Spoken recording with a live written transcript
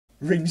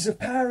Rings of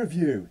Power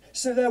review,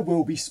 so there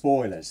will be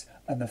spoilers,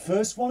 and the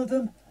first one of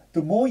them,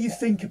 the more you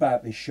think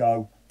about this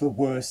show, the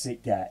worse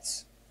it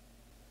gets.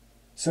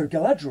 So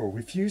Galadriel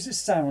refuses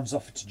Sauron's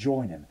offer to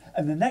join him,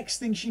 and the next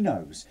thing she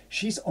knows,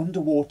 she's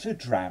underwater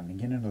drowning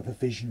in another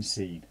vision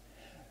scene.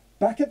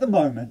 Back at the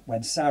moment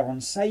when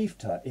Sauron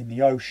saved her in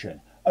the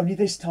ocean, only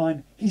this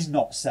time he's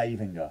not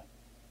saving her.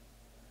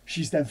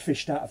 She's then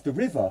fished out of the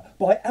river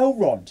by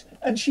Elrond,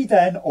 and she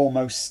then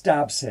almost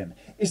stabs him.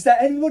 Is there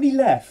anybody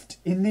left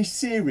in this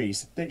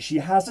series that she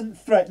hasn't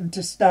threatened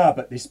to stab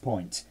at this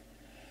point?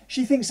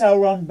 She thinks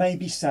Elrond may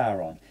be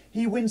Sauron.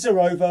 He wins her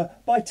over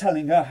by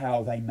telling her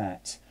how they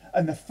met.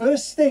 And the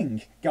first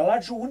thing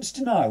Galadriel wants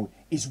to know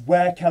is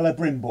where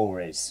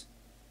Celebrimbor is.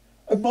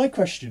 And my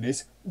question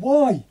is,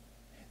 why?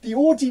 The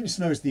audience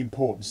knows the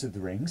importance of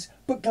the rings,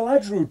 but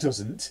Galadriel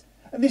doesn't.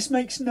 And this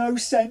makes no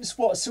sense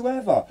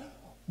whatsoever.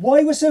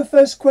 Why was her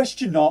first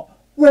question not,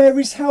 where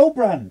is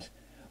Halbrand?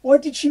 Why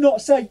did she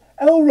not say,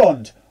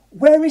 Elrond,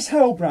 where is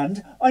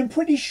Halbrand? I'm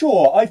pretty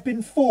sure I've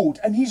been fooled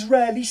and he's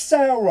rarely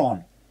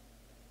Sauron.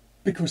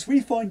 Because we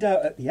find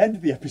out at the end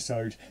of the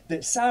episode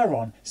that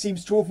Sauron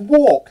seems to have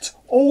walked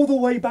all the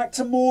way back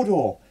to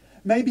Mordor.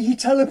 Maybe he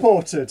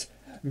teleported.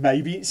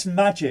 Maybe it's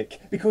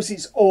magic because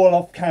it's all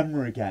off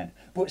camera again.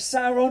 But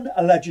Sauron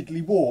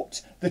allegedly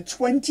walked the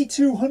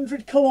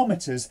 2,200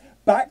 kilometres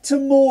back to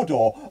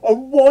Mordor.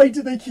 And why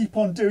do they keep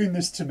on doing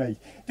this to me?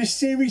 This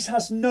series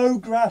has no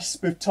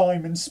grasp of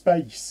time and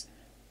space.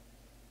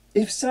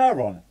 If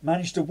Sauron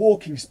managed a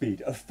walking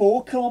speed of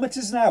 4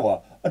 kilometres an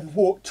hour and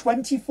walked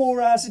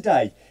 24 hours a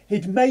day,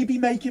 he'd maybe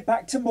make it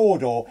back to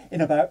Mordor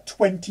in about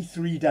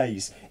 23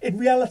 days. In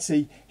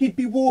reality, he'd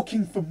be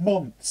walking for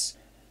months.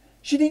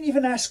 She didn't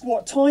even ask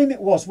what time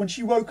it was when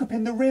she woke up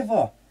in the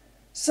river.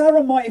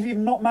 Sauron might have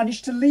even not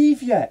managed to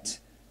leave yet.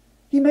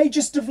 He may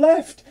just have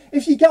left.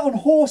 If you get on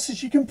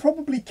horses, you can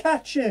probably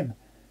catch him.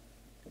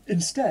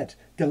 Instead,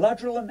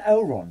 Galadriel and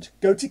Elrond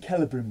go to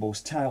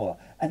Celebrimbor's tower,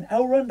 and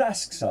Elrond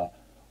asks her,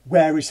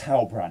 where is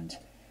Halbrand?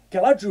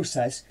 Galadriel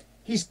says,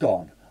 he's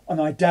gone, and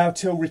I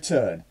doubt he'll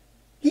return.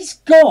 He's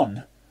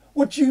gone?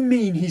 What do you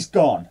mean he's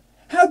gone?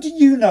 How do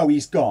you know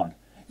he's gone?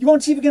 You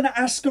aren't even going to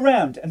ask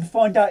around and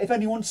find out if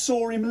anyone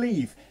saw him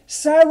leave.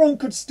 Sauron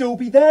could still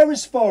be there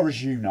as far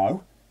as you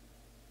know.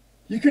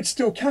 You could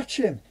still catch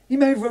him. He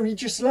may have only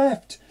just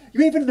left.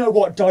 You even know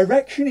what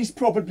direction he's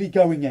probably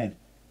going in.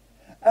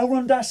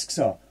 Elrond asks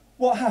her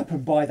what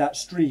happened by that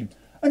stream,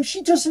 and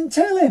she doesn't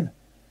tell him.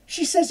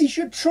 She says he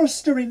should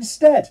trust her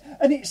instead,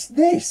 and it's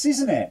this,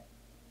 isn't it?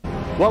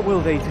 What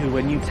will they do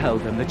when you tell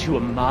them that you are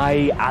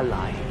my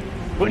ally?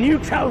 When you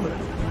tell them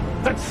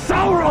that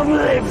Sauron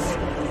lives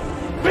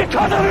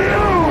because of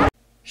you?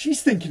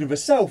 She's thinking of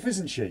herself,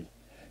 isn't she?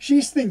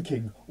 She's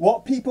thinking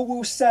what people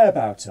will say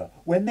about her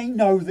when they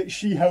know that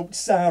she helped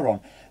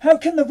Sauron. How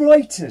can the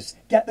writers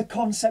get the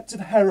concept of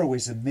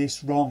heroism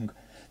this wrong?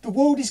 The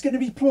world is going to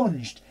be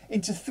plunged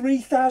into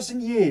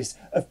 3,000 years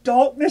of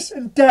darkness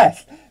and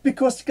death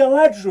because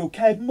Galadriel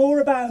cared more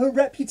about her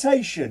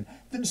reputation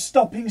than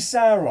stopping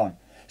Sauron.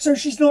 So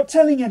she's not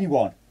telling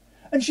anyone.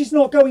 And she's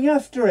not going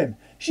after him.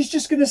 She's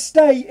just going to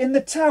stay in the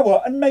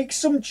tower and make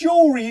some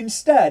jewellery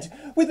instead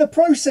with a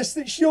process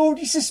that she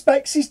already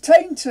suspects is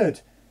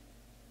tainted.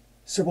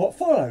 So what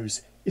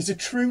follows is a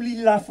truly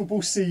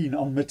laughable scene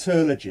on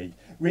metallurgy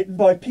written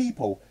by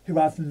people who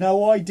have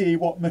no idea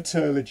what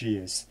metallurgy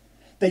is.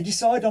 They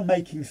decide on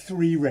making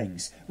 3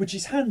 rings, which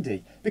is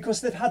handy because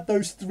they've had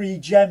those 3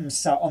 gems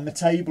sat on the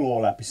table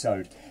all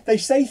episode. They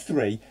say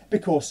 3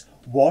 because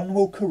 1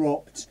 will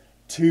corrupt,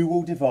 2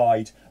 will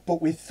divide,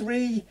 but with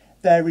 3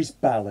 there is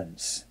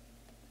balance.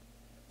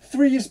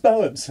 3 is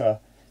balance, huh?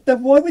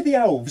 Then why were the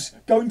elves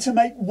going to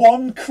make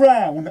 1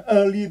 crown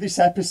earlier this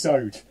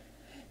episode?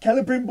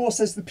 Celebrimbor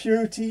says the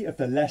purity of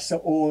the lesser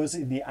ores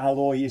in the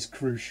alloy is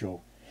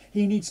crucial.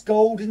 He needs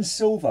gold and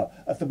silver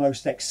of the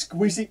most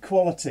exquisite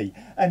quality,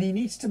 and he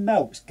needs to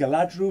melt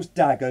Galadriel's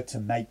dagger to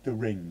make the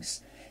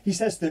rings. He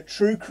says that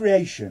true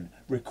creation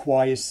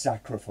requires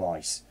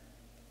sacrifice.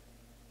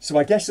 So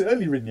I guess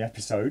earlier in the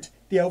episode,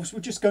 the elves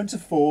were just going to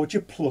forge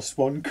a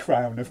 +1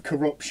 crown of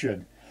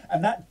corruption.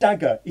 And that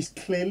dagger is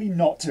clearly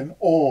not an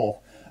ore.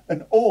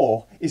 An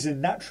ore is a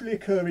naturally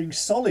occurring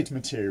solid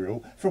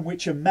material from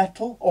which a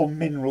metal or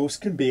minerals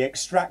can be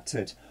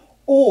extracted.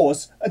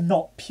 Ores are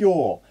not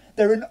pure.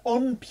 They're an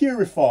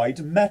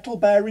unpurified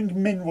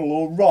metal-bearing mineral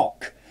or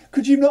rock.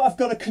 Could you not have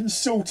got a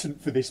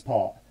consultant for this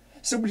part?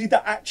 Somebody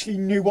that actually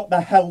knew what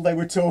the hell they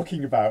were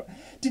talking about?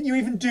 Didn't you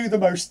even do the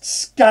most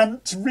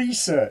scant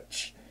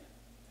research?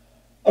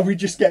 And we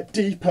just get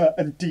deeper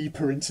and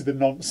deeper into the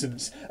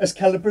nonsense, as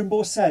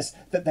Celebrimbor says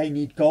that they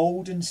need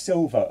gold and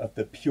silver of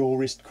the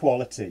purest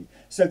quality,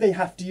 so they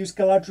have to use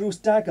Galadriel's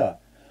dagger.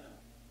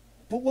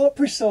 But what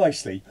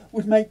precisely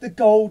would make the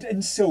gold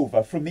and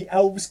silver from the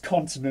elves'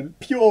 continent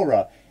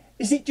purer?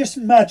 Is it just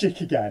magic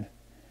again?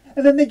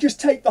 And then they just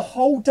take the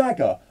whole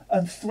dagger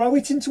and throw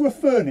it into a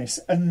furnace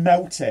and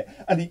melt it,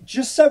 and it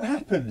just so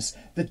happens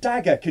the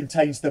dagger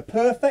contains the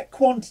perfect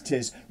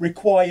quantities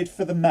required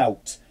for the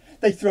melt.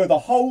 They throw the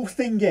whole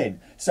thing in,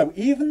 so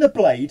even the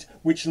blade,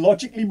 which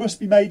logically must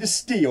be made of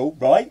steel,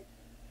 right?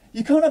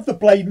 You can't have the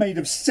blade made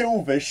of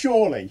silver,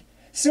 surely.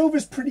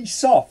 Silver's pretty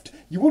soft.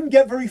 You wouldn't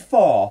get very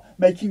far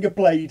making a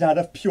blade out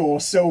of pure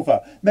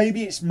silver.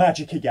 Maybe it's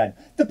magic again.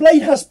 The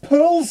blade has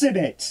pearls in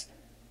it.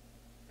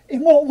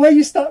 In what way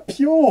is that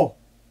pure?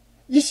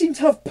 You seem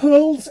to have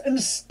pearls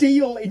and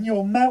steel in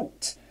your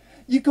mount.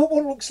 You got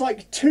what looks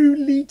like 2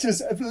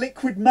 litres of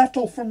liquid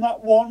metal from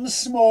that one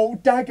small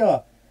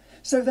dagger.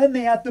 So then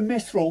they add the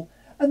mithril,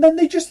 and then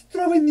they just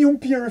throw in the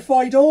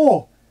unpurified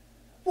ore.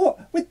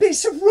 What, with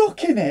bits of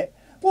rock in it?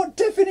 What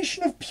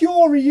definition of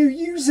pure are you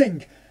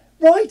using?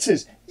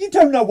 Writers, you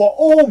don't know what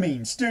ore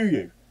means, do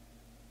you?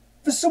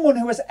 For someone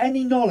who has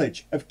any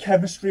knowledge of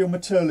chemistry or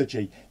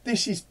metallurgy,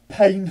 this is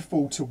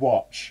painful to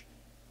watch.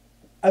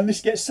 And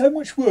this gets so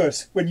much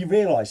worse when you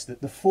realise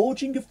that the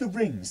forging of the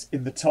rings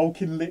in the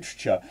Tolkien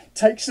literature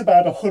takes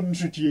about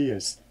 100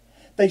 years.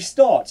 They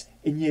start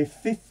in year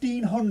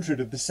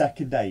 1500 of the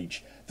Second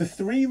Age. The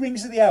 3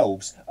 rings of the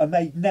elves are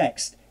made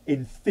next in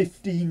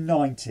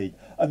 1590,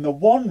 and the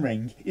 1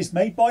 ring is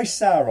made by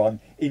Sauron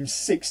in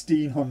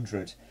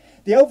 1600.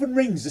 The elven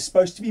rings are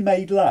supposed to be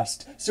made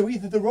last, so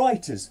either the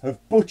writers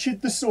have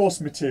butchered the source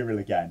material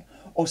again,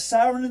 or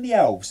Sauron and the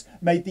elves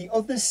made the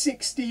other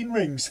 16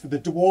 rings for the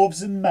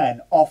dwarves and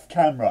men off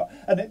camera,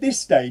 and at this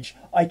stage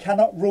I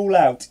cannot rule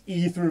out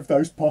either of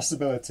those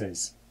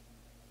possibilities.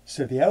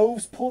 So the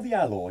elves pour the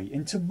alloy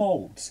into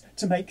moulds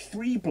to make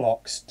 3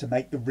 blocks to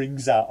make the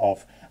rings out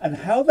of, and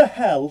how the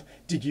hell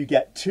did you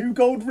get 2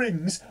 gold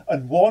rings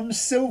and 1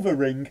 silver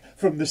ring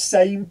from the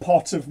same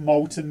pot of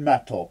molten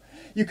metal?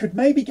 You could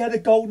maybe get a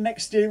golden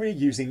exterior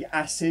using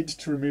acid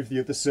to remove the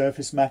other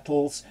surface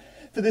metals.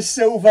 For the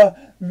silver,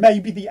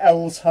 maybe the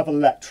elves have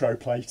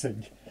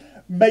electroplating.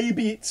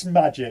 Maybe it's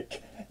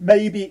magic.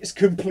 Maybe it's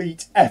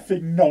complete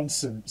effing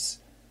nonsense.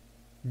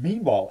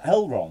 Meanwhile,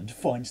 Elrond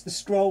finds the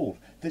scroll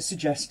that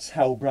suggests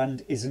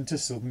Halbrand isn't a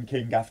Southern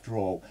King after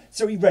all,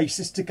 so he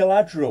races to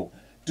Galadriel.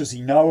 Does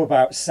he know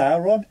about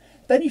Sauron?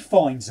 Then he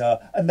finds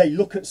her and they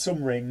look at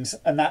some rings,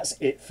 and that's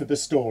it for the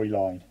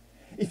storyline.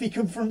 If he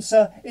confronts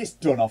her, it's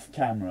done off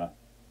camera.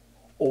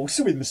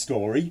 Also in the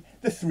story,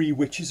 the 3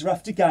 witches are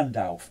after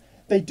Gandalf.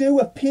 They do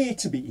appear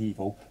to be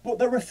evil, but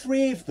there are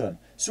 3 of them,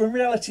 so in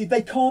reality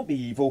they can't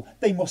be evil,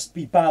 they must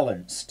be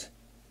balanced.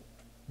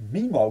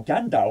 Meanwhile,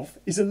 Gandalf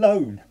is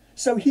alone,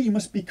 so he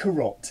must be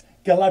corrupt.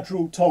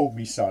 Galadriel told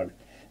me so.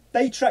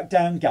 They track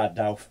down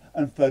Gandalf,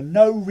 and for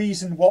no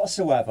reason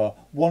whatsoever,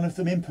 one of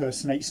them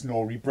impersonates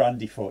Nori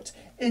Brandyfoot.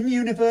 In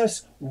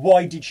universe,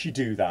 why did she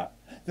do that?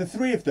 The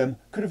 3 of them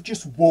could have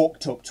just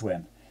walked up to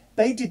him.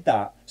 They did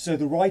that so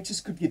the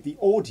writers could give the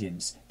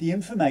audience the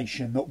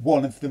information that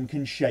one of them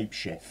can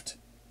shapeshift.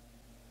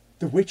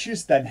 The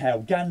witches then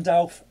hail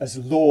Gandalf as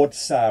Lord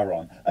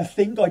Sauron, a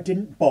thing I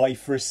didn't buy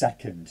for a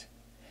second.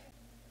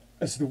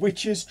 As the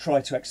witches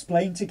try to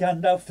explain to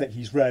Gandalf that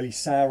he's really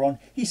Sauron,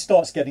 he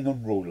starts getting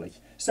unruly,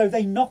 so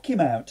they knock him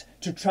out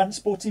to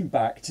transport him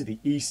back to the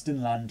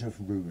eastern land of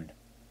Rhûn.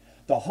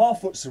 The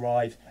Harfoots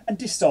arrive and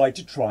decide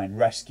to try and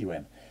rescue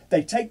him.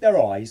 They take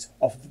their eyes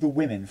off of the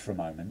women for a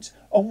moment,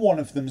 and one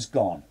of them's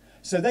gone,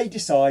 so they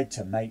decide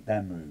to make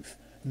their move.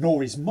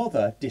 Nori's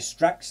mother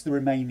distracts the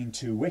remaining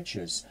 2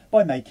 witches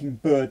by making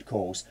bird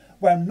calls,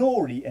 while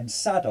Nori and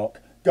Sadok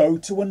go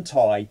to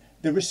untie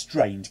the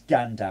restrained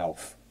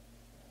Gandalf.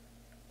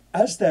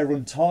 As they're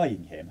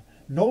untying him,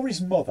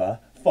 Nori's mother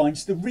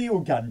finds the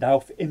real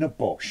Gandalf in a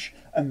bush,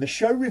 and the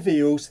show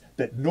reveals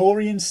that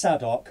Nori and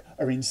Sadok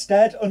are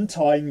instead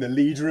untying the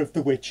leader of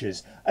the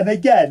witches. And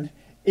again,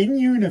 in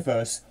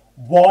universe,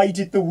 why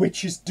did the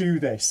witches do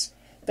this?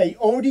 They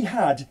already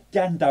had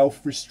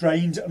Gandalf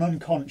restrained and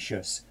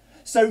unconscious,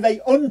 so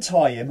they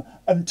untie him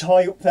and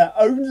tie up their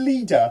own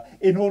leader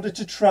in order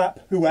to trap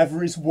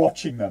whoever is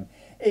watching them.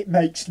 It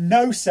makes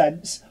no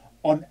sense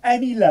on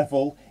any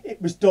level.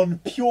 It was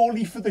done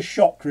purely for the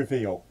shock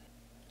reveal.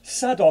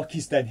 Sadok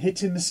is then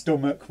hit in the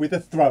stomach with a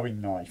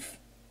throwing knife.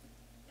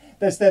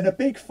 There's then a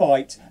big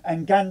fight,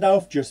 and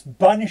Gandalf just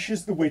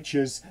banishes the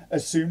witches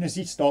as soon as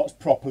he starts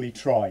properly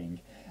trying,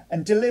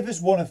 and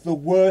delivers one of the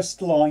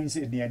worst lines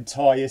in the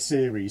entire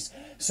series.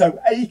 So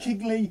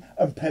achingly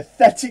and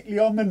pathetically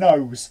on the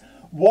nose,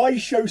 why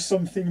show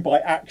something by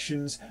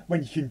actions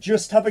when you can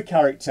just have a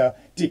character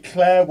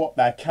declare what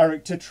their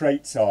character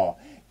traits are?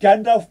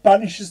 Gandalf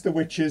banishes the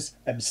witches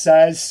and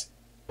says,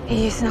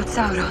 "He is not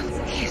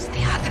Sauron. He is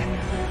the other.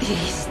 The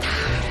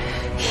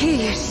Star.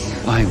 He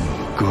is... I'm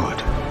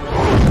good."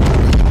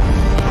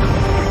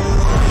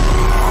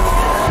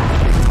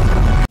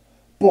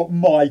 But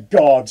my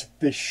God,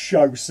 this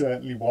show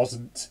certainly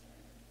wasn't.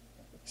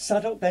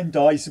 Sadok then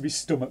dies of his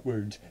stomach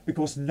wound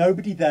because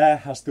nobody there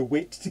has the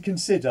wit to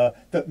consider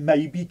that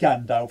maybe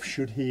Gandalf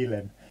should heal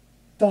him.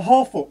 The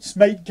Harfoots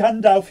made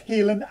Gandalf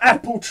heal an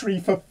apple tree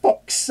for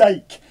fuck's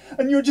sake,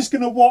 and you're just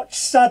going to watch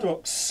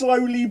Sadok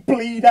slowly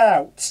bleed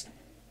out.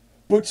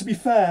 But to be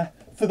fair,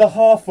 for the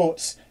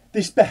Harfoots,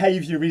 this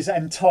behaviour is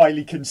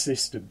entirely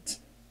consistent,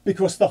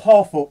 because the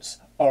Harfoots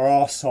are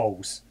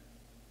arseholes.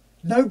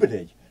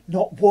 Nobody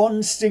Not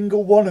one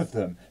single one of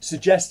them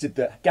suggested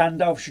that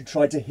Gandalf should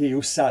try to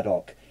heal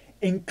Sadok,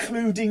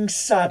 including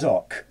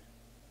Sadok.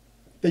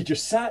 They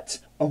just sat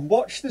and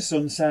watched the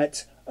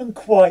sunset and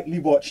quietly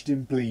watched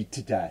him bleed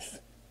to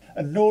death.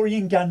 And Nori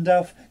and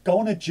Gandalf go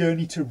on a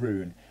journey to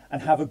Rhûn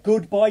and have a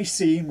goodbye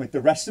scene with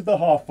the rest of the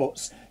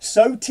Half-Foots,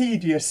 so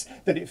tedious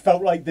that it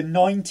felt like the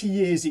 90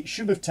 years it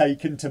should have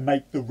taken to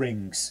make the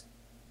rings.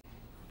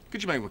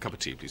 Could you make me a cup of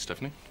tea, please,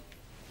 Stephanie?